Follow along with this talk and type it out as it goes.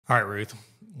All right, Ruth,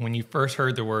 when you first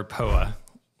heard the word POA,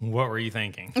 what were you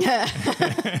thinking?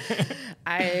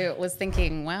 I was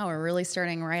thinking, wow, we're really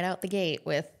starting right out the gate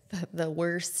with the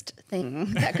worst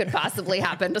thing that could possibly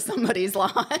happen to somebody's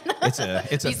lawn. It's a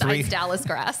Besides Dallas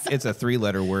grass. It's a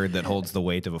 3-letter word that holds the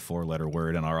weight of a 4-letter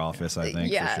word in our office, I think,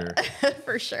 yeah, for sure.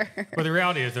 for sure. But the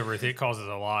reality is, Ruth, it causes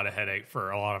a lot of headache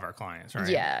for a lot of our clients, right?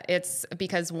 Yeah, it's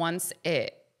because once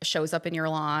it shows up in your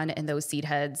lawn and those seed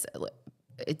heads,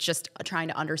 it's just trying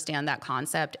to understand that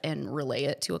concept and relay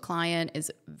it to a client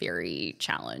is very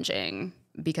challenging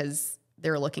because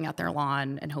they're looking at their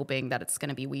lawn and hoping that it's going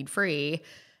to be weed free.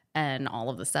 And all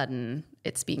of a sudden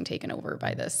it's being taken over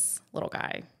by this little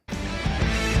guy.